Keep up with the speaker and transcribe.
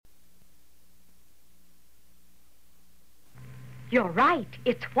You're right.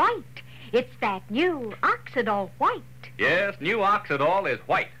 It's white. It's that new Oxidol white. Yes, new Oxidol is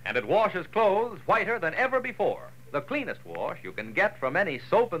white, and it washes clothes whiter than ever before. The cleanest wash you can get from any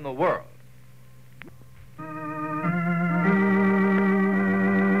soap in the world.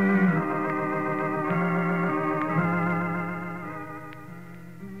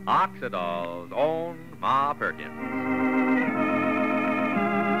 Oxidol's own Ma Perkins.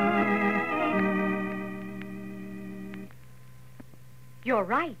 You're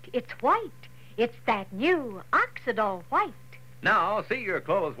right. It's white. It's that new Oxidol white. Now, see your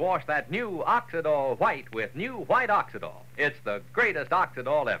clothes wash that new Oxidol white with new White Oxidol. It's the greatest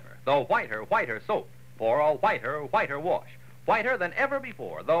Oxidol ever. The whiter soap for a whiter wash. Whiter than ever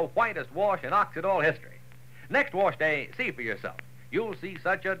before. The whitest wash in Oxidol history. Next wash day, see for yourself. You'll see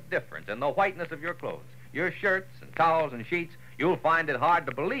such a difference in the whiteness of your clothes. Your shirts and towels and sheets, you'll find it hard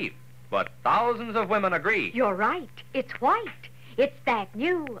to believe. But thousands of women agree. You're right. It's white. It's that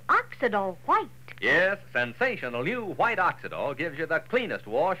new Oxidol white. Yes, sensational new White Oxidol gives you the cleanest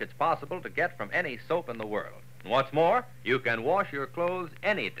wash it's possible to get from any soap in the world. And what's more, you can wash your clothes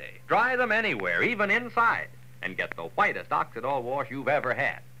any day, dry them anywhere, even inside, and get the whitest Oxidol wash you've ever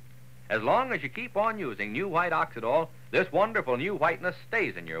had. As long as you keep on using new White Oxidol, this wonderful new whiteness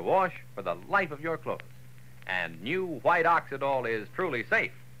stays in your wash for the life of your clothes. And new White Oxidol is truly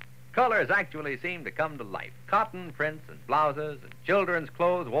safe. Colors actually seem to come to life. Cotton prints and blouses and children's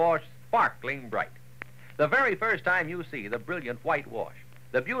clothes wash sparkling bright. The very first time you see the brilliant white wash,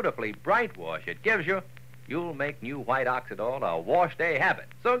 the beautifully bright wash it gives you, you'll make new White Oxidol a wash day habit.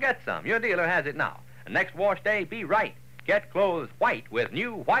 So get some. Your dealer has it now. And next wash day, be right. Get clothes white with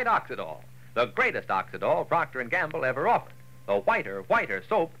new White Oxidol, the greatest Oxidol Procter & Gamble ever offered. The whiter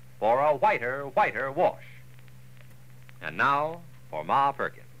soap for a whiter wash. And now for Ma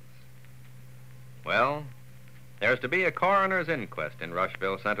Perkins. Well, there's to be a coroner's inquest in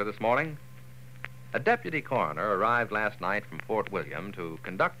Rushville Center this morning. A deputy coroner arrived last night from Fort William to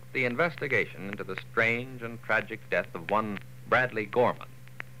conduct the investigation into the strange and tragic death of one Bradley Gorman,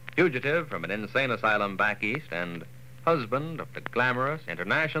 fugitive from an insane asylum back east and husband of the glamorous,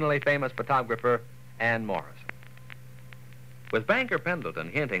 internationally famous photographer Ann Morrison. With Banker Pendleton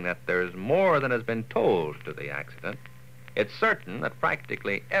hinting that there's more than has been told to the accident, it's certain that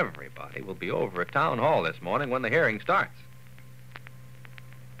practically everybody will be over at Town Hall this morning when the hearing starts.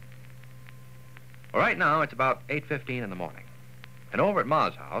 Well, right now, it's about 8:15 in the morning. And over at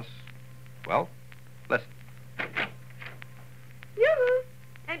Ma's house, well, listen. Yoo-hoo!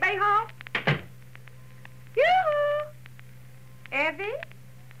 Anybody home? Yoo-hoo! Evie?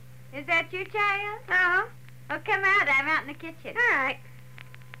 Is that you, child? Uh-huh. Oh, come out. I'm out in the kitchen. All right.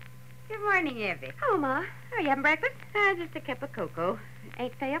 Good morning, Evie. Oh, Ma. Are you having breakfast? Just a cup of cocoa.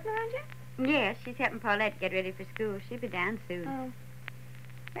 Ain't Faye up around you? Yes, she's helping Paulette get ready for school. She'll be down soon. Oh.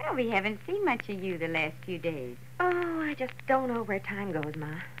 Well, we haven't seen much of you the last few days. Oh, I just don't know where time goes, Ma.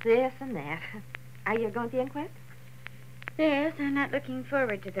 This and that. Are you going to the inquest? Yes, I'm not looking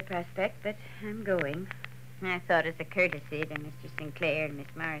forward to the prospect, but I'm going. I thought as a courtesy to Mr. Sinclair and Miss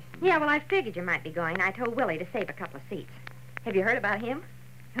Morrison. Yeah, well, I figured you might be going. I told Willie to save a couple of seats. Have you heard about him?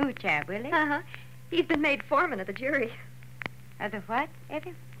 Who, child, Willie? Uh-huh. He's been made foreman of the jury. Of the what,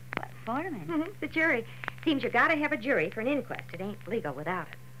 Evie? What, foreman? Mm-hmm. The jury. Seems you gotta have a jury for an inquest. It ain't legal without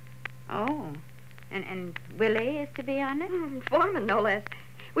it. Oh. And Willie is to be on it? Foreman, no less.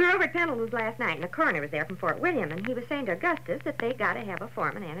 We were over at Pendleton's last night, and the coroner was there from Fort William, and he was saying to Augustus that they gotta have a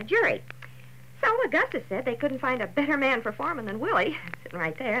foreman and a jury. So Augustus said they couldn't find a better man for foreman than Willie, sitting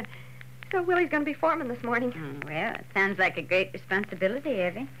right there. So Willie's gonna be foreman this morning. Well, it sounds like a great responsibility,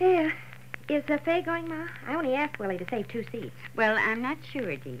 Evie. Yeah. Is Faye going, Ma? I only asked Willie to save 2 seats. Well, I'm not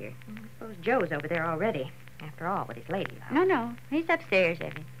sure, dear. I suppose Joe's over there already. After all, with his lady love. No. He's upstairs,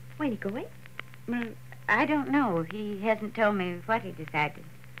 Evie. When he going? Well, I don't know. He hasn't told me what he decided.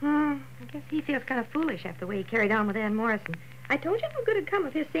 I guess he feels kind of foolish after the way he carried on with Ann Morrison. I told you no good had come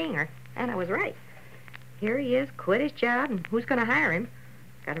of his seeing her, and I was right. Here he is, quit his job, and who's going to hire him?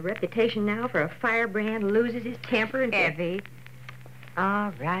 Got a reputation now for a firebrand, loses his temper and... Evie.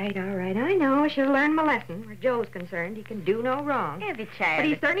 All right. I know. I should have learned my lesson. Where Joe's concerned, he can do no wrong. Evie, child. But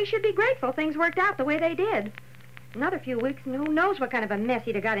he certainly should be grateful things worked out the way they did. Another few weeks, and who knows what kind of a mess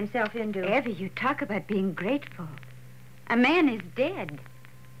he'd have got himself into. Evie, you talk about being grateful. A man is dead.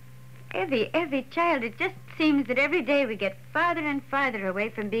 Evie, child, it just seems that every day we get farther and farther away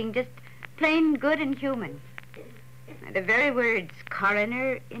from being just plain good and human. The very words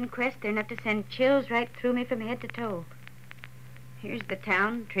coroner, inquest, they're enough to send chills right through me from head to toe. Here's the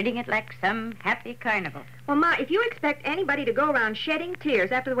town, treating it like some happy carnival. Well, Ma, if you expect anybody to go around shedding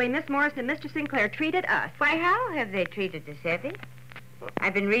tears after the way Miss Morrison and Mr. Sinclair treated us... Why, how have they treated us, Effie?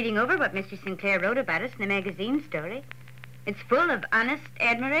 I've been reading over what Mr. Sinclair wrote about us in a magazine story. It's full of honest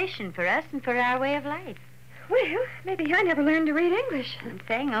admiration for us and for our way of life. Well, maybe I never learned to read English. I'm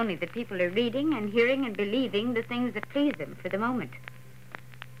saying only that people are reading and hearing and believing the things that please them for the moment.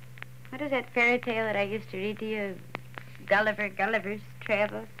 What is that fairy tale that I used to read to you? Gulliver's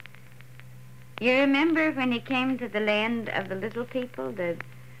Travels. You remember when he came to the land of the little people, the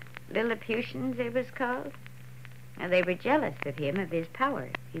Lilliputians it was called? Now, they were jealous of him, of his power.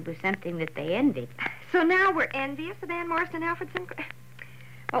 He was something that they envied. So now we're envious of Ann Morrison and Alfred Sinclair?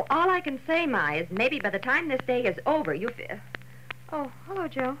 Well, all I can say, Ma, is maybe by the time this day is over, you feel... Oh, hello,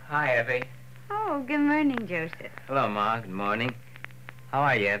 Joe. Hi, Evie. Oh, good morning, Joseph. Hello, Ma. Good morning. How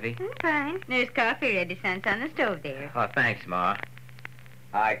are you, Evie? I'm fine. There's coffee ready, son. It's on the stove there. Oh, thanks, Ma.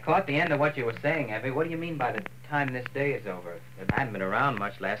 I caught the end of what you were saying, Evie. What do you mean by the time this day is over? I haven't been around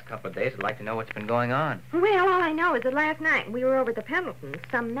much last couple of days. I'd like to know what's been going on. Well, all I know is that last night when we were over at the Pendletons,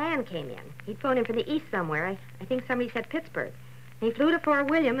 some man came in. He'd phoned in from the east somewhere. I think somebody said Pittsburgh. He flew to Fort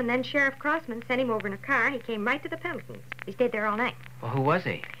William, and then Sheriff Crossman sent him over in a car, and he came right to the Pendletons. He stayed there all night. Well, who was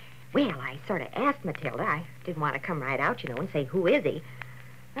he? Well, I sort of asked Matilda. I didn't want to come right out, and say, who is he?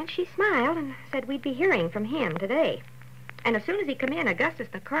 And she smiled and said we'd be hearing from him today. And as soon as he come in, Augustus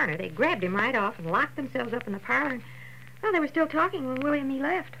and the coroner, they grabbed him right off and locked themselves up in the parlor. And, well, they were still talking when William, he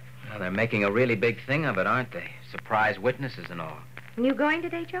left. Well, they're making a really big thing of it, aren't they? Surprise witnesses and all. And you going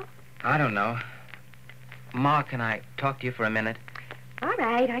today, Joe? I don't know. Ma, can I talk to you for a minute? All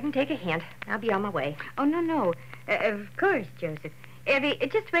right, I can take a hint. I'll be on my way. Oh, no. Of course, Joseph. Evie,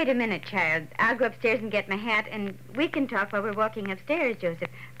 just wait a minute, child. I'll go upstairs and get my hat, and we can talk while we're walking upstairs, Joseph.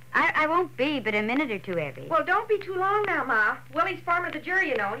 I won't be but a minute or two, Evie. Well, don't be too long now, Ma. Willie's farmer of the jury,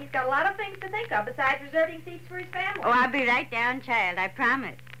 you know, and he's got a lot of things to think of besides reserving seats for his family. Oh, I'll be right down, child. I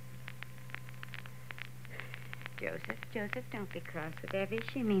promise. Joseph, don't be cross with Evie.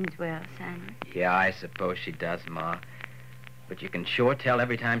 She means well, son. Yeah, I suppose she does, Ma. But you can sure tell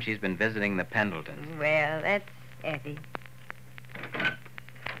every time she's been visiting the Pendletons. Well, that's Evie.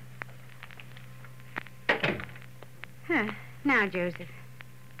 Now, Joseph,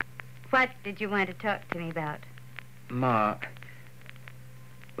 what did you want to talk to me about? Ma,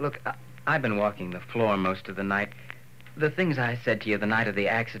 look, I've been walking the floor most of the night. The things I said to you the night of the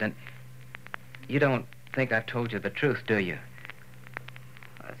accident, you don't think I've told you the truth, do you?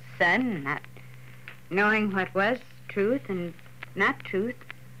 Well, son, not knowing what was truth and not truth,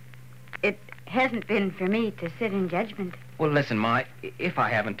 it hasn't been for me to sit in judgment. Well, listen, Ma, if I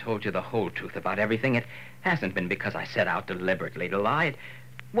haven't told you the whole truth about everything, it hasn't been because I set out deliberately to lie. It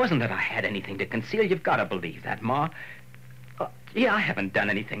wasn't that I had anything to conceal. You've got to believe that, Ma. Yeah, I haven't done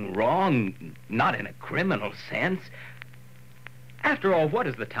anything wrong, not in a criminal sense. After all, what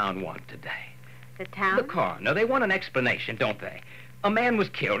does the town want today? The town? The coroner. They want an explanation, don't they? A man was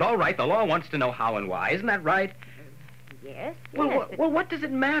killed. All right, the law wants to know how and why. Isn't that right? Yes. Well, but... what does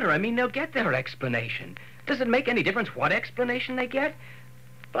it matter? I mean, they'll get their explanation. Does it make any difference what explanation they get?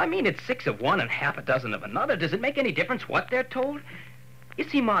 Well, I mean, it's 6 of one and half a dozen of another. Does it make any difference what they're told? You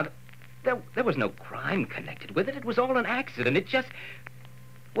see, Ma, there was no crime connected with it. It was all an accident. It just...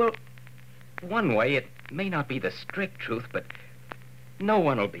 Well, one way, it may not be the strict truth, but no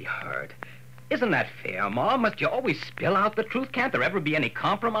one will be hurt. Isn't that fair, Ma? Must you always spill out the truth? Can't there ever be any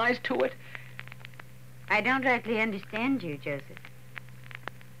compromise to it? I don't rightly understand you, Joseph.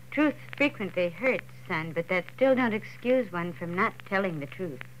 Truth frequently hurts, son, but that still don't excuse one from not telling the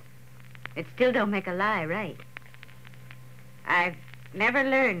truth. It still don't make a lie right. I've never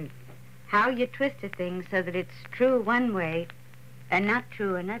learned how you twist a thing so that it's true one way and not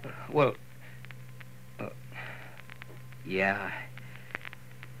true another. Well, yeah,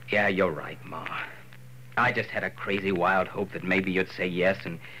 you're right, Ma. I just had a crazy wild hope that maybe you'd say yes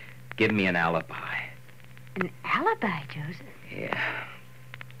and give me an alibi. An alibi, Joseph? Yeah.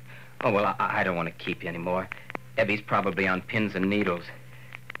 Oh, well, I don't want to keep you anymore. Evie's probably on pins and needles.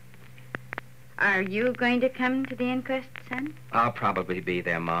 Are you going to come to the inquest, son? I'll probably be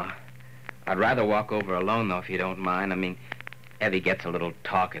there, Ma. I'd rather walk over alone, though, if you don't mind. I mean, Evie gets a little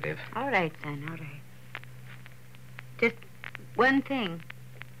talkative. All right, son, all right. Just one thing.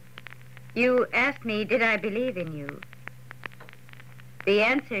 You asked me, did I believe in you? The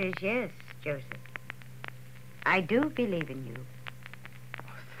answer is yes, Joseph. I do believe in you.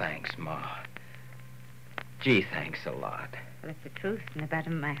 Thanks, Ma. Gee, thanks a lot. Well, it's the truth in the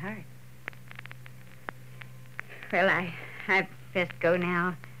bottom of my heart. Well, I best go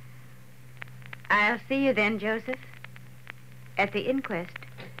now. I'll see you then, Joseph. at the inquest.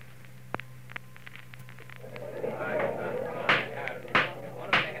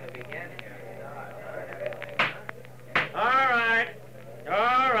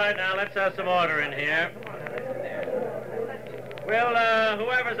 All right, now let's have some order in here. Will,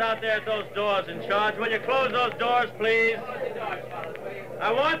 whoever's out there at those doors in charge, will you close those doors, please?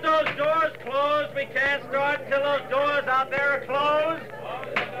 I want those doors closed. We can't start until those doors out there are closed.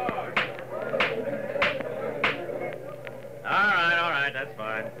 All right, that's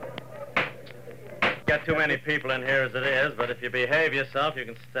fine. Got too many people in here as it is, but if you behave yourself, you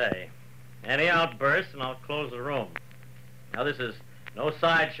can stay. Any outbursts, and I'll close the room. Now, this is no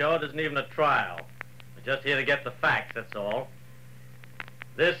sideshow. It isn't even a trial. We're just here to get the facts, that's all.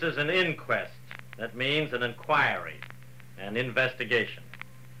 This is an inquest. That means an inquiry, an investigation.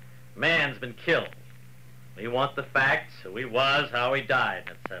 Man's been killed. We want the facts, who he was, how he died,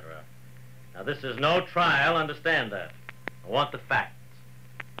 etc. Now, this is no trial, understand that. I want the facts.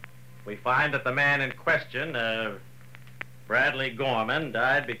 We find that the man in question, Bradley Gorman,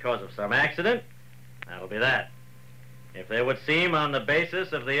 died because of some accident. That'll be that. If there would seem on the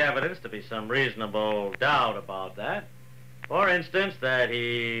basis of the evidence to be some reasonable doubt about that, for instance, that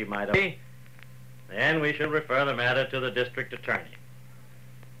he might have, then we should refer the matter to the district attorney.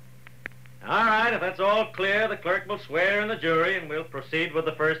 All right, if that's all clear, the clerk will swear in the jury and we'll proceed with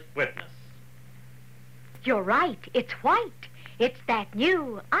the first witness. You're right. It's white. It's that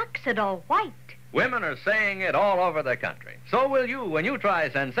new Oxidol white. Women are saying it all over the country. So will you when you try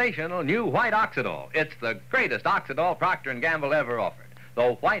sensational new white Oxidol. It's the greatest Oxidol Procter & Gamble ever offered.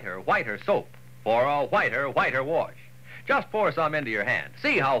 The whiter soap for a whiter wash. Just pour some into your hand.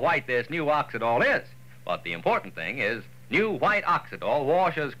 See how white this new Oxidol is. But the important thing is new white Oxidol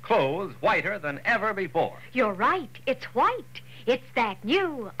washes clothes whiter than ever before. You're right. It's white. It's that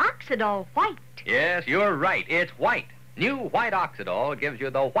new Oxidol white. Yes, you're right. It's white. New white Oxidol gives you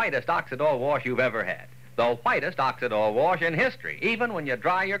the whitest Oxidol wash you've ever had. The whitest Oxidol wash in history, even when you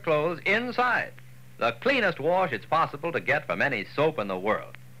dry your clothes inside. The cleanest wash it's possible to get from any soap in the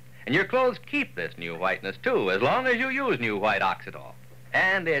world. And your clothes keep this new whiteness, too, as long as you use new white Oxidol.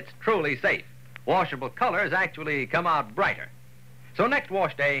 And it's truly safe. Washable colors actually come out brighter. So next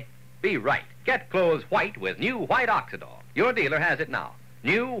wash day, be right. Get clothes white with new white Oxidol. Your dealer has it now.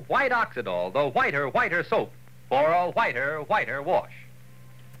 New white Oxidol, the whiter soap for a whiter wash.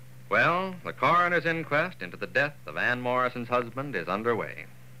 Well, the coroner's inquest into the death of Ann Morrison's husband is underway.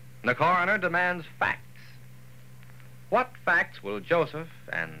 The coroner demands facts. What facts will Joseph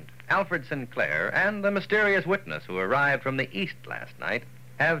and Alfred Sinclair and the mysterious witness who arrived from the East last night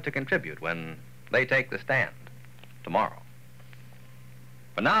have to contribute when they take the stand tomorrow?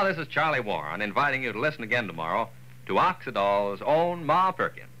 But now this is Charlie Warren inviting you to listen again tomorrow to Oxidol's own Ma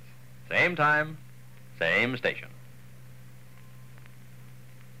Perkins. Same time, same station.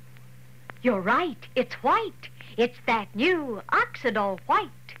 You're right. It's white. It's that new Oxidol white.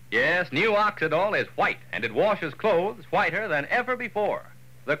 Yes, new Oxidol is white, and it washes clothes whiter than ever before.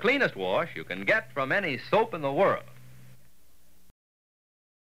 The cleanest wash you can get from any soap in the world.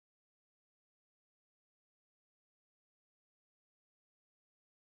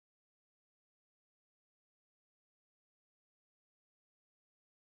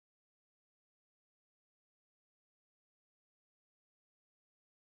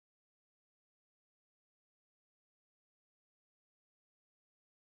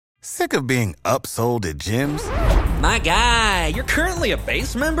 Sick of being upsold at gyms? My guy, you're currently a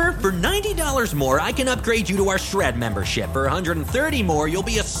base member? For $90 more, I can upgrade you to our Shred membership. For $130 more, you'll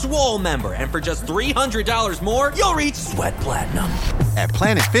be a Swole member. And for just $300 more, you'll reach Sweat Platinum. At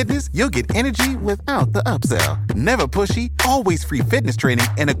Planet Fitness, you'll get energy without the upsell. Never pushy, always free fitness training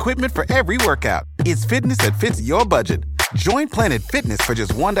and equipment for every workout. It's fitness that fits your budget. Join Planet Fitness for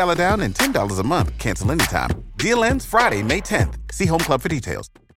just $1 down and $10 a month. Cancel anytime. Deal ends Friday, May 10th. See Home Club for details.